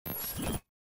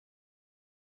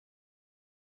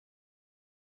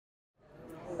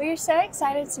We are so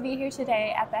excited to be here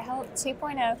today at the Health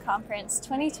 2.0 Conference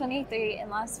 2023 in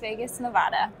Las Vegas,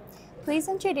 Nevada. Please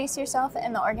introduce yourself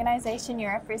and the organization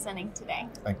you're representing today.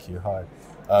 Thank you. Hi.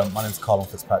 My name is Carlon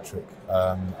Fitzpatrick.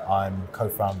 I'm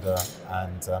co-founder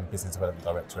and business development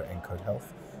director at Encode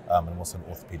Health. And I'm also an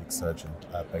orthopedic surgeon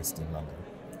based in London.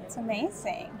 That's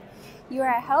amazing. You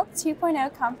are a Health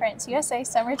 2.0 Conference USA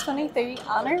Summer 23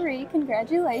 honoree.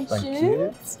 Congratulations. Thank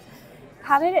you.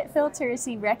 How did it feel to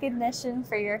receive recognition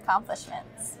for your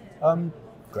accomplishments?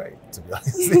 Great, to be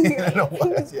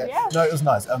honest. Yeah. No, it was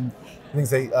nice. I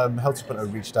think Health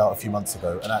 2.0 reached out a few months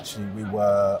ago, and actually we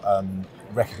were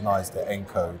recognised at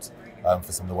Encode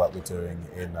for some of the work we're doing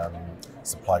in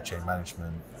supply chain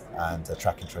management and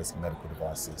track and tracing medical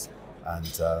devices. And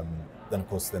then, of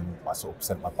course, I sort of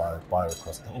sent my bio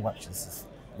across. And thought, oh, actually, this is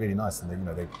really nice. And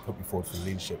they put me forward for the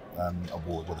Leadership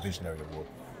Award, or the Visionary Award.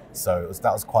 So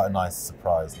that was quite a nice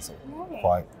surprise, and sort of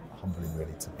quite humbling,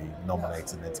 really, to be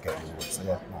nominated and then to get the award. So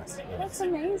yeah, nice. Really That's nice.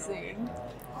 amazing.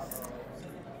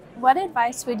 What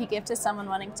advice would you give to someone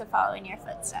wanting to follow in your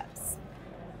footsteps?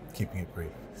 Keeping it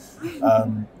brief.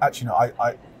 Actually, no,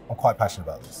 I'm quite passionate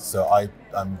about this. So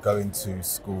I'm going to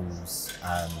schools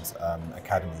and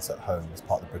academies at home as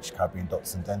part of the British Caribbean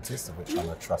Doctors and Dentists, of which I'm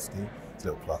a trustee. It's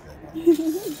a little plug there.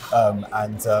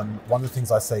 One of the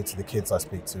things I say to the kids I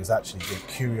speak to is actually that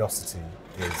curiosity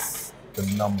is the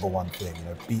number one thing.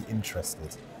 Be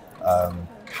interested,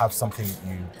 have something that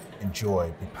you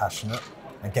enjoy, be passionate,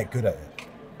 and get good at it.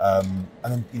 And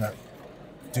then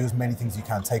do as many things as you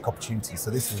can. Take opportunities. So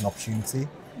this is an opportunity.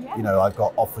 Yeah. I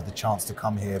got offered the chance to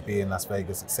come here, be in Las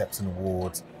Vegas, accept an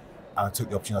award, and I took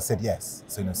the opportunity. I said yes.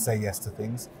 So say yes to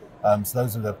things. So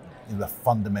those are the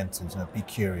fundamentals. Be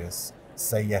curious,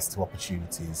 say yes to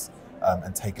opportunities,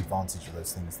 and take advantage of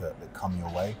those things that come your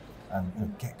way,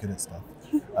 and get good at stuff.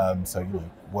 So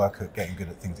work at getting good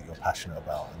at things that you're passionate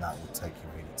about, and that will take you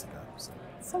really to go. So.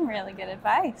 Some really good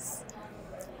advice.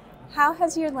 How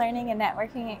has your learning and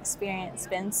networking experience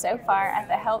been so far at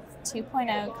the Health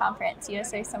 2.0 Conference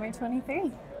USA Summer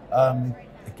 23?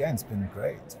 Again, it's been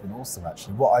great. It's been awesome,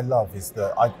 actually. What I love is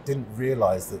that I didn't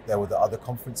realize that there were the other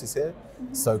conferences here.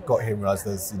 So got here and realized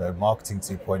there's marketing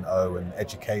 2.0 and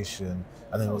education,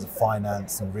 and then there was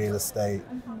finance and real estate,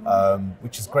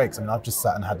 which is great. Because I've just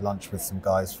sat and had lunch with some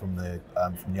guys from the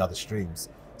other streams.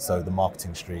 So the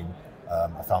marketing stream.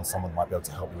 I found someone that might be able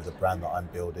to help me with a brand that I'm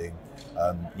building.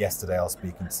 Yesterday I was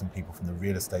speaking to some people from the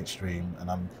real estate stream, and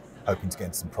I'm hoping to get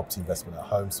into some property investment at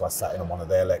home. So I sat in on one of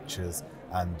their lectures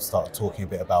and started talking a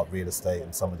bit about real estate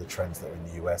and some of the trends that are in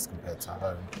the US compared to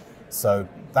home. So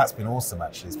that's been awesome,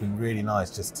 actually. It's been really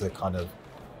nice just to kind of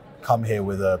come here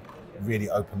with a really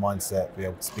open mindset, be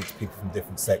able to speak to people from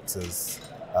different sectors,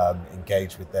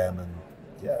 engage with them, and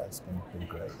yeah, it's been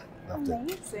great. Loved it.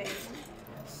 Amazing.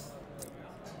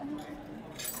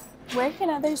 Where can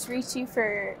others reach you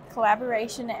for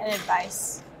collaboration and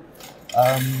advice?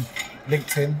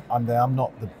 LinkedIn, I'm there. I'm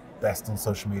not the best on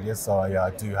social media, so I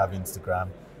do have Instagram.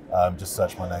 Just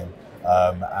search my name.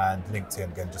 And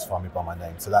LinkedIn, again, just find me by my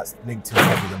name. So that's LinkedIn,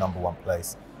 probably the number one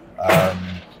place.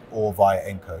 Or via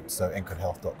Encode, so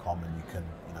encodehealth.com, and you can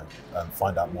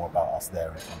find out more about us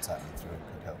there and contact me through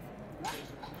Encode Health.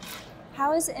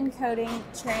 How is encoding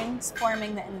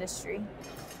transforming the industry?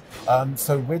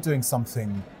 So we're doing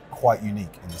something quite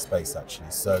unique in the space,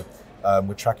 actually. So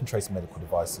we're track and tracing medical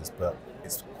devices, but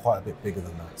it's quite a bit bigger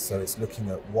than that. So it's looking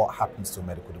at what happens to a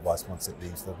medical device once it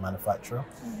leaves the manufacturer.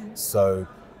 So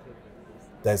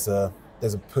there's a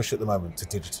push at the moment to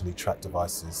digitally track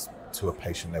devices to a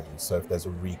patient level. So if there's a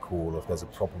recall, or if there's a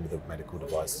problem with a medical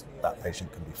device, that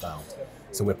patient can be found.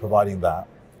 So we're providing that,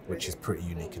 which is pretty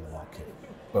unique in the market.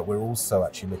 But we're also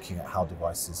actually looking at how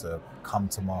devices come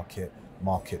to market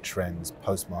trends,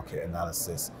 post-market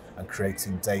analysis, and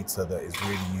creating data that is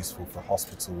really useful for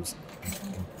hospitals,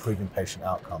 improving patient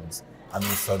outcomes, and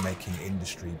also making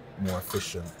industry more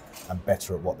efficient and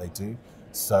better at what they do.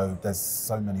 So there's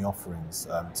so many offerings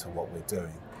to what we're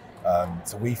doing.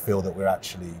 So we feel that we're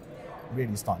actually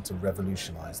really starting to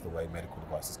revolutionize the way medical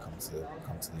devices come to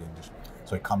the industry.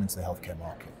 So we come into the healthcare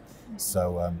market.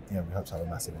 So we hope to have a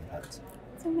massive impact.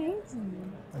 It's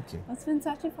amazing. Thank you. It's been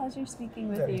such a pleasure speaking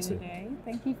with you today.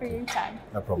 Thank you for your time.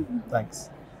 No problem.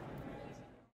 Thanks.